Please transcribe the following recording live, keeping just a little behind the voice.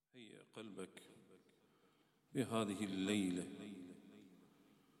قلبك في هذه الليلة،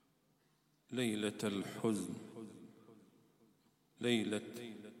 ليلة الحزن، ليلة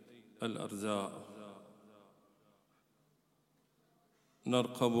الأرزاق.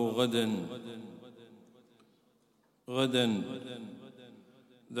 نرقب غدا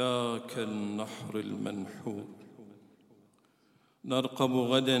ذاك النحر المنحور، نرقب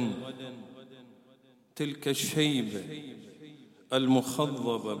غدا تلك الشيبة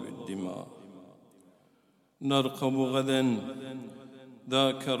المخضبة بالدماء، نرقب غدا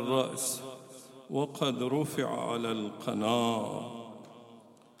ذاك الرأس وقد رفع على القناة.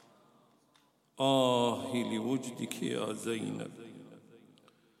 لوجدك يا زينب،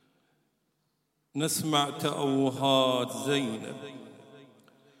 نسمع تأوهات زينب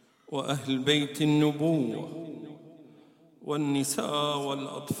وأهل بيت النبوة والنساء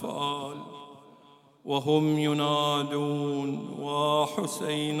والأطفال وهم ينادون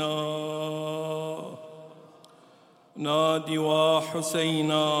وحسينا، نادي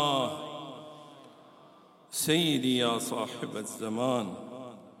وحسينا. سيدي يا صاحب الزمان،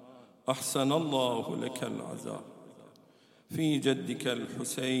 أحسن الله لك العزاء في جدك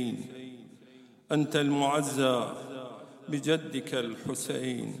الحسين، أنت المعزى بجدك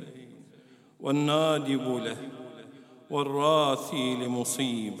الحسين، والنادب له والراثي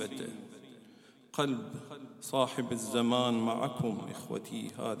لمصيبته. قلب صاحب الزمان معكم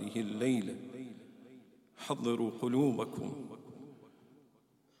إخوتي هذه الليلة، حضروا قلوبكم.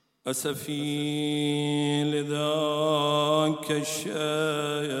 أسفي لذاك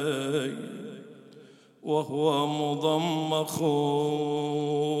الشيء وهو مضمخ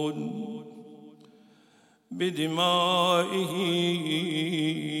بدمائه،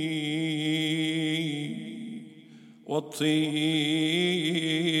 والطيب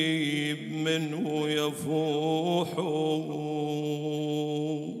منه يفوح.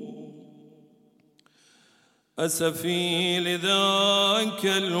 أسفي لذاك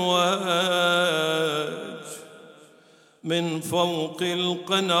الوجه من فوق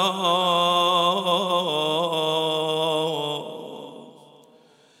القناة،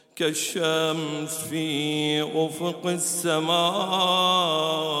 كالشمس في أفق السماء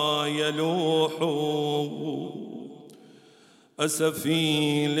يلوح.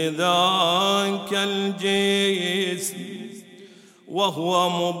 أسفي لذاك الجسم وهو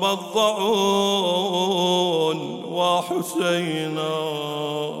مبضع وحسينا،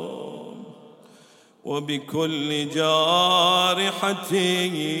 وبكل جارحة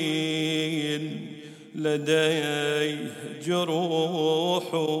لديه جروح.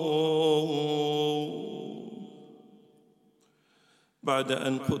 بعد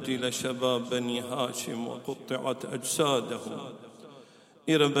أن قتل شباب بني هاشم وقطعت أجسادهم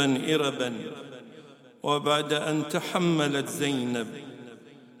إربا، وبعد أن تحملت زينب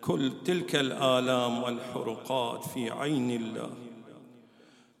كل تلك الآلام والحرقات في عين الله،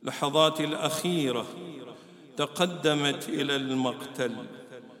 لحظات الأخيرة تقدمت إلى المقتل،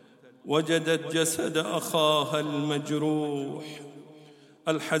 وجدت جسد أخاها المجروح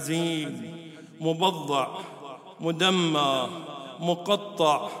الحزين مبضع مدمى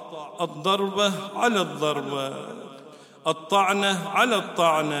مقطع، الضربة على الضربة، الطعنة على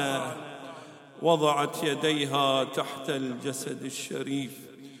الطعنة. وضعت يديها تحت الجسد الشريف،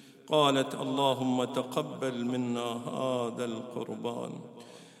 قالت: اللهم تقبل منا هذا القربان.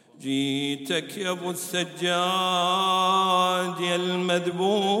 جيتك يا ابو السجاد يا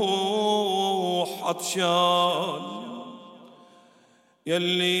المذبوح عطشان،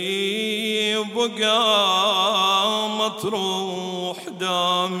 يلي بقى مطروح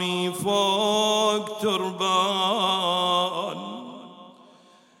دامي فوق تربان.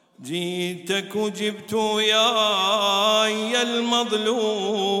 جيتك وجبت وياي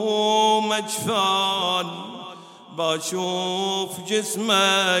المظلوم أجفان، باشوف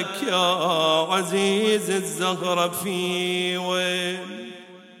جسمك يا عزيز الزهرة في وين.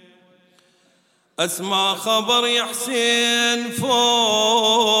 أسمع خبر يا حسين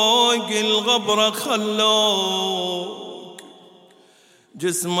فوق الغبرة خلوك،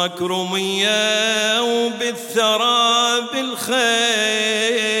 جسمك رمية وبالثرى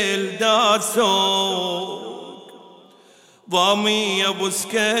بالخيل داسوك، ضامي يا ابو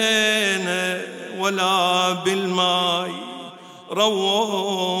سكينة ولا بالماي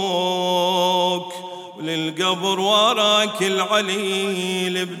رووك، وللقبر وراك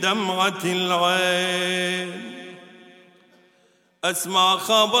العليل بدمعة العين. أسمع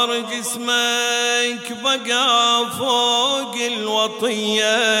خبر جسمك بقى فوق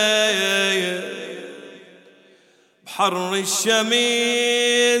الوطية، بحر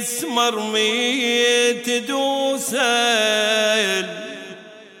الشمس مرمي تدوسل،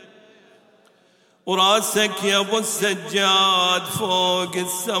 وراسك يا ابو السجاد فوق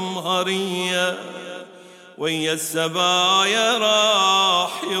السمهرية، ويا السبايا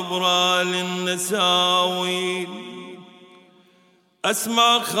راح يبرى للنساوي.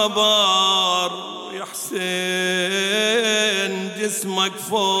 أسمع خبر يا حسين جسمك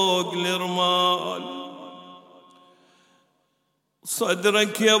فوق الرمال،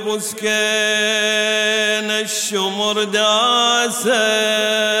 صدرك يا ابو سكين الشمر داسه،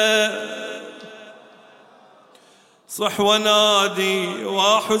 صح ونادي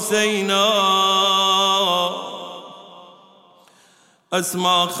وحسينا.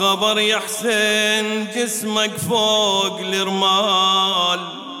 أسمع خبر يا حسين جسمك فوق الرمال،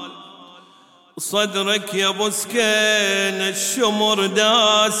 صدرك يا ابو سكين الشمر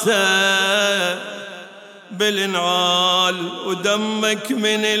داسه بالانعال، ودمك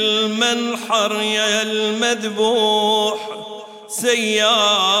من المنحر يا المذبوح سيال،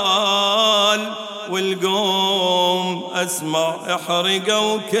 والقوم أسمع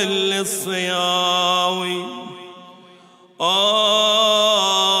احرقوا كل الصياوي.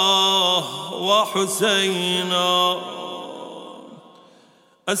 وحسينا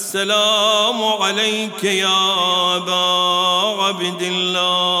السلام عليك يا أبا عبد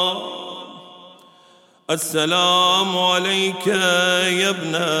الله، السلام عليك يا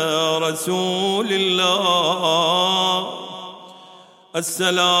ابن رسول الله،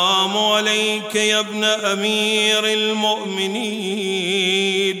 السلام عليك يا ابن أمير المؤمنين،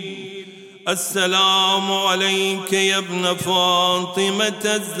 السلام عليك يا ابن فاطمة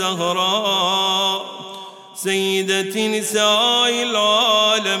الزهراء سيدة نساء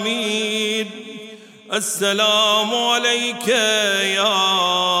العالمين، السلام عليك يا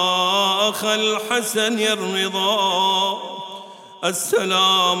أخ الحسن الرضا،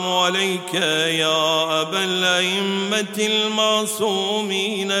 السلام عليك يا أبا الأئمة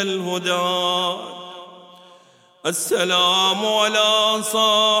المعصومين الهدى، السلام على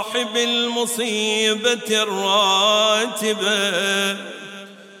صاحب المصيبة الراتبة،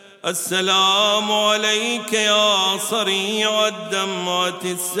 السلام عليك يا صريع الدمعة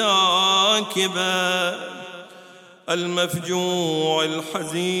الساكبة، المفجوع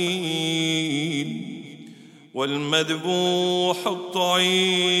الحزين والمذبوح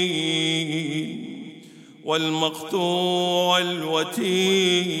الطعين والمقطوع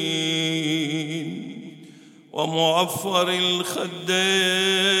الوتين ومعفر الخدين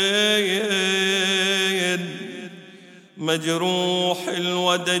مجروح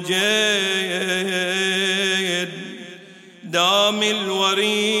الودجين دام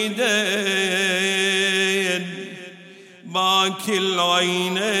الوريدين باكي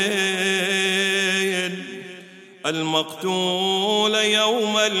العينين المقتول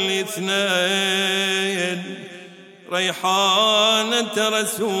يوم الاثنين ريحانة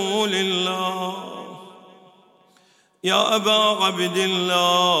رسول الله. يا أبا عبد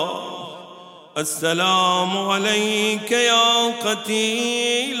الله السلام عليك يا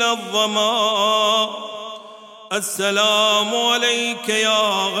قتيل الظما، السلام عليك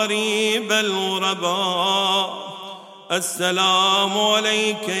يا غريب الغرباء، السلام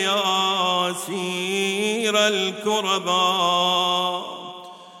عليك يا أسير الكرباء،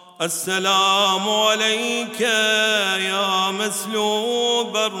 السلام عليك يا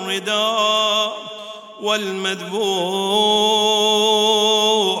مسلوب الرداء والمذبوح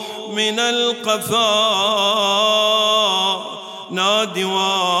من القفاء نادي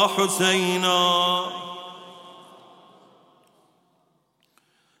وحسينا.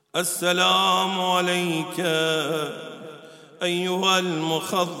 السلام عليك أيها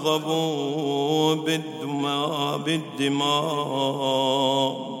المخضب بالدماء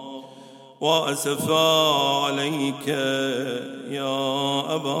وأسفى عليك يا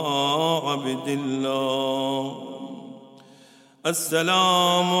أبا عبد الله.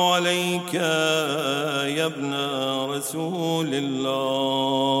 السلام عليك يا ابن رسول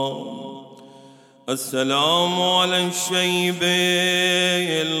الله، السلام على الشيب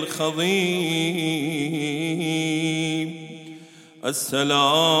الخضيب،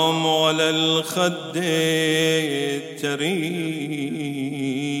 السلام على الخد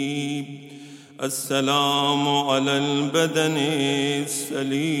التريب، السلام على البدن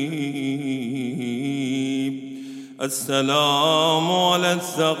السليم، السلام على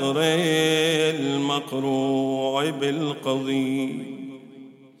الثغر المقروع بالقضيب.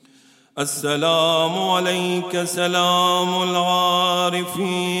 السلام عليك سلام العارف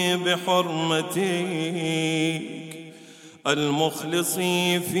بحرمتك المخلص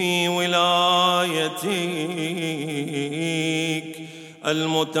في ولايتك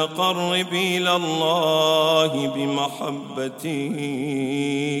المتقرب إلى الله بمحبتك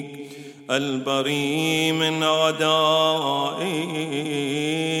البريء من أعدائك.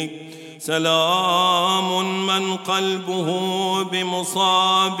 سلام من قلبه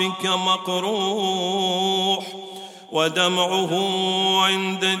بمصابك مقروح، ودمعه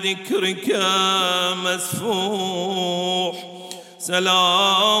عند ذكرك مسفوح.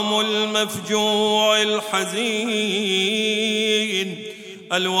 سلام المفجوع الحزين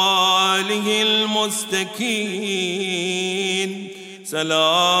الواله المستكين.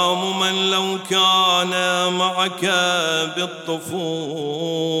 سلام من لو كان معك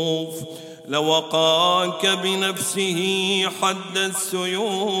بالطفوف لوقاك بنفسه حد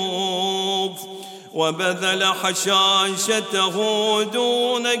السيوف، وبذل حشاشته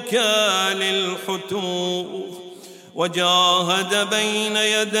دونك للحتوف، وجاهد بين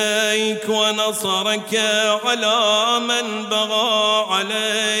يديك ونصرك على من بغى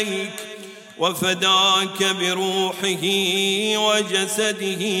عليك، وفداك بروحه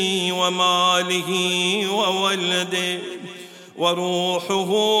وجسده وماله وولده،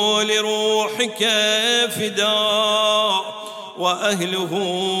 وروحه لروحك فداء، وأهله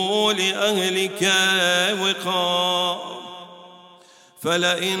لأهلك وقاء.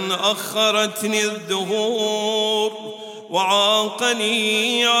 فلئن أخرتني الدهور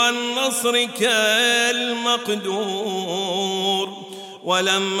وعاقني عن نصرك المقدور،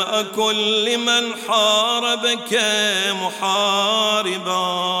 ولم أكن لمن حاربك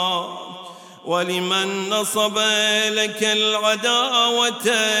محاربا، ولمن نصب لك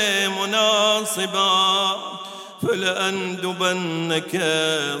العداوة مناصبا، فلأندبنك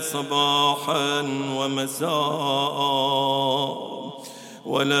صباحا ومساء،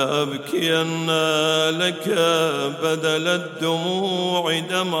 ولأبكين لك بدل الدموع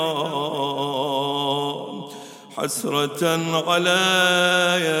دما، حسرة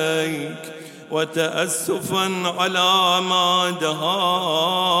عليك وتأسفا على ما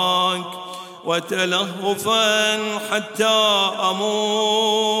دهاك، وتلهفا حتى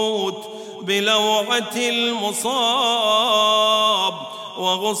أموت بلوعة المصاب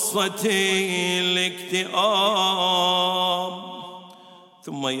وغصة الاكتئاب.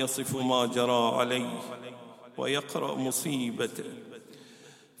 ثم يصف ما جرى عليه ويقرأ مصيبته.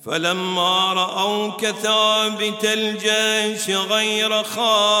 فلما رأوك ثابت الجيش غير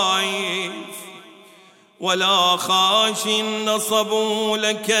خائف ولا خاش، نصبوا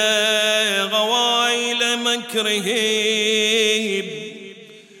لك غوائل مكرهم،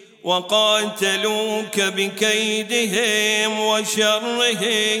 وقاتلوك بكيدهم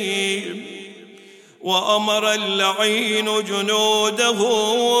وشرهم. وأمر اللعين جنوده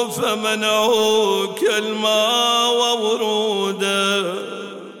فمنعوك الماء ووروده،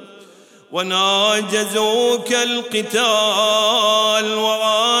 وناجزوك القتال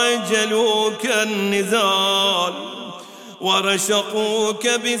وعاجلوك النزال، ورشقوك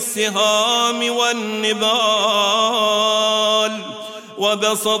بالسهام والنبال،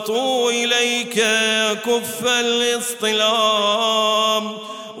 وبسطوا إليك كف الاصطلام،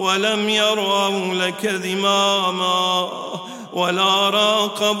 ولم يروا لك ذماما ولا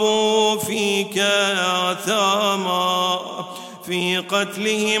راقبوا فيك آثاما، في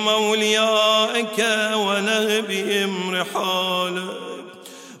قتلهم أوليائك ونهبهم رحالك،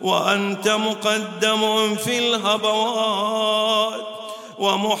 وأنت مقدم في الهبوات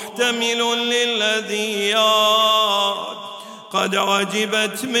ومحتمل للأذيات. قد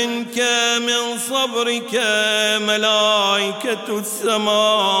عجبت منك من صبرك ملائكة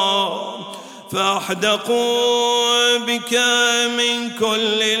السماء، فأحدقوا بك من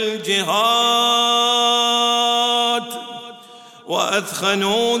كل الجهات،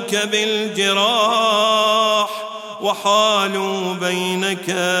 وأثخنوك بالجراح، وحالوا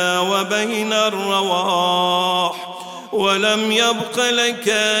بينك وبين الرواح، ولم يبق لك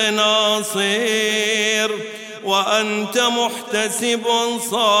ناصير، وأنت محتسب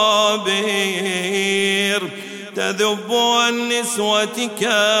صابر، تذب عن نسوتك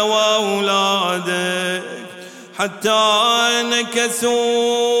وأولادك حتى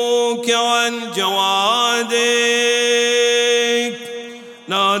نكسوك عن جوادك.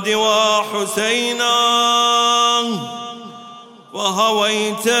 نادوا حسينا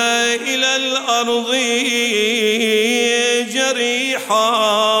وهويت إلى الأرض جريحا،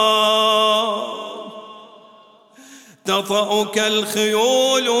 تطأك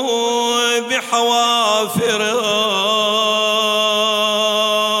الخيول بحوافرها،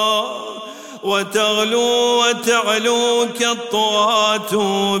 وتغلو وتعلوك الطغاة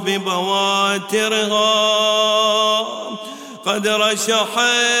ببواترها. قد رشح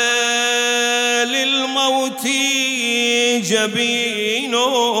للموت جبينك،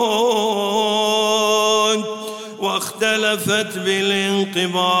 واختلفت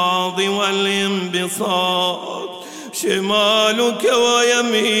بالانقباض والانبساط، شمالك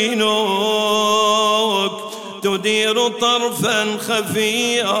ويمينك تدير طرفا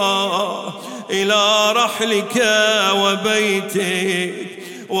خفيا إلى رحلك وبيتك،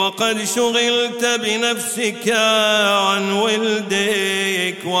 وقد شغلت بنفسك عن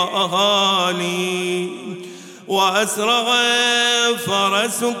ولدك وأهالي، وأسرع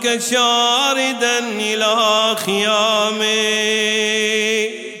فرسك شاردا إلى خيامك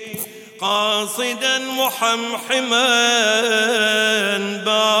قاصدا محمحما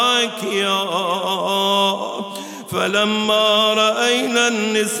باكيا. فلما رأينا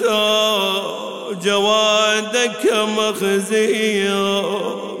النساء جوادك مخزيا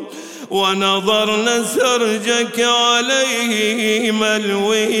ونظرنا سرجك عليه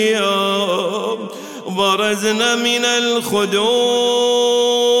ملويا، برزنا من الخدور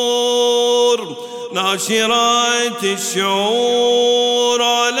ناشرات الشعور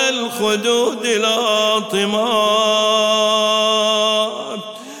على الخدود لاطمات،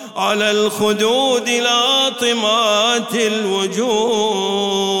 على الخدود لاطمات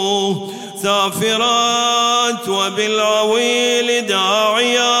الوجوه سافرات وبالعويل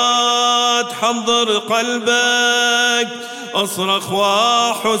داعيات. حضر قلبك أصرخ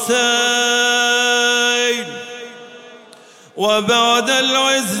وحسين، وبعد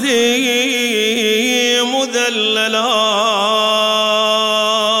العز مذللات،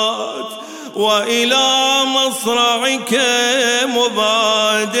 وإلى مصرعك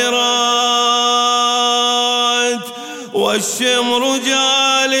مبادرات، والشمر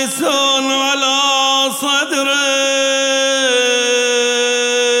جالس على صدره،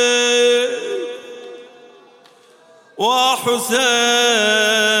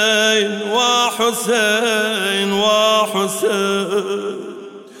 وحسين وحسين وحسين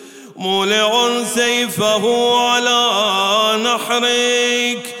مولع سيفه على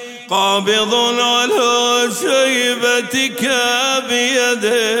نحرك، قابض على شيبتك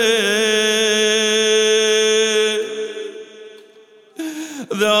بيده،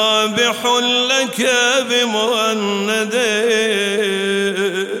 ذابح لك بمهنده،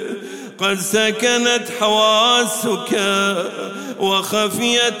 قد سكنت حواسك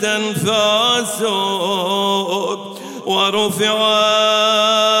وخفيت أنفاسك، ورفع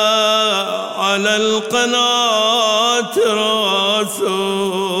على القناة راسك،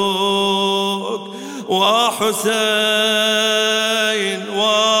 وحسين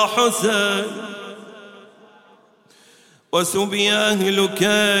وحسين وسبي أهلك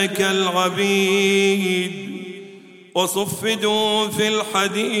كالعبيد، وصفدوا في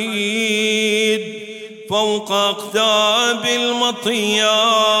الحديد فوق أقتاب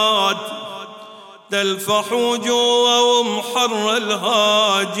المطيات، تلفح وجوههم حر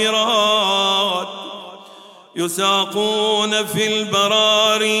الهاجرات، يساقون في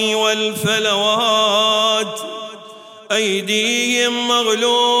البراري والفلوات، أيديهم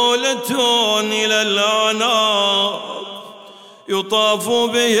مغلولة إلى الأعناق، يطاف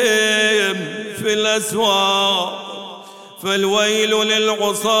بهم في الأسواق، فالويل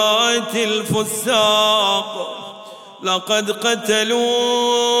للعصاة الفساق، لقد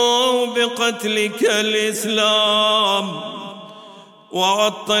قتلوا بقتلك الإسلام،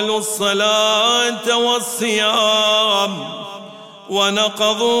 وعطلوا الصلاة والصيام،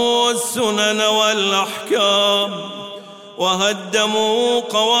 ونقضوا السنن والأحكام، وهدموا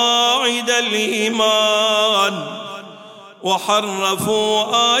قواعد الإيمان، وحرفوا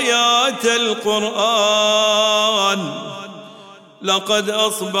آيات القرآن. لقد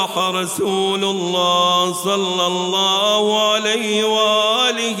أصبح رسول الله صلى الله عليه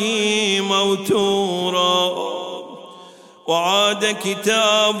وآله موتورا، وعاد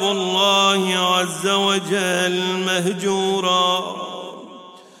كتاب الله عز وجل مهجورا.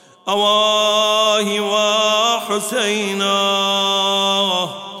 أواه وحسينا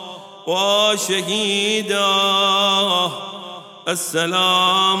وشهيدا،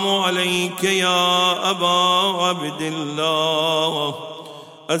 السلام عليك يا أبا عبد الله،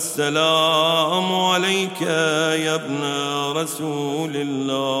 السلام عليك يا ابن رسول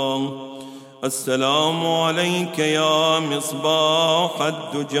الله، السلام عليك يا مصباح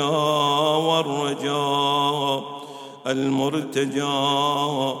الدجى والرجاء المرتجى،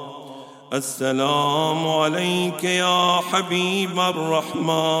 السلام عليك يا حبيب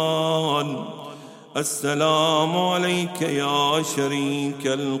الرحمن، السلام عليك يا شريك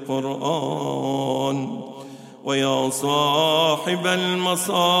القرآن، ويا صاحب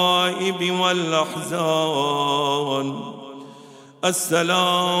المصائب والأحزان،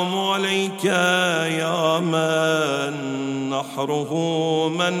 السلام عليك يا من نحره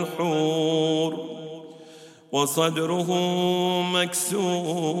منحور، وصدره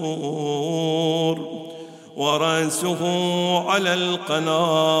مكسور ورأسه على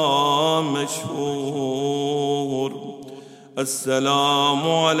القنا مشهور. السلام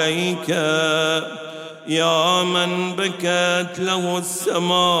عليك يا من بكت له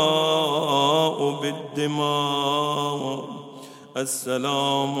السماء بالدماء.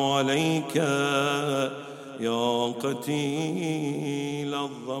 السلام عليك يا قتيل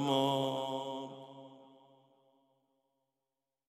الظما.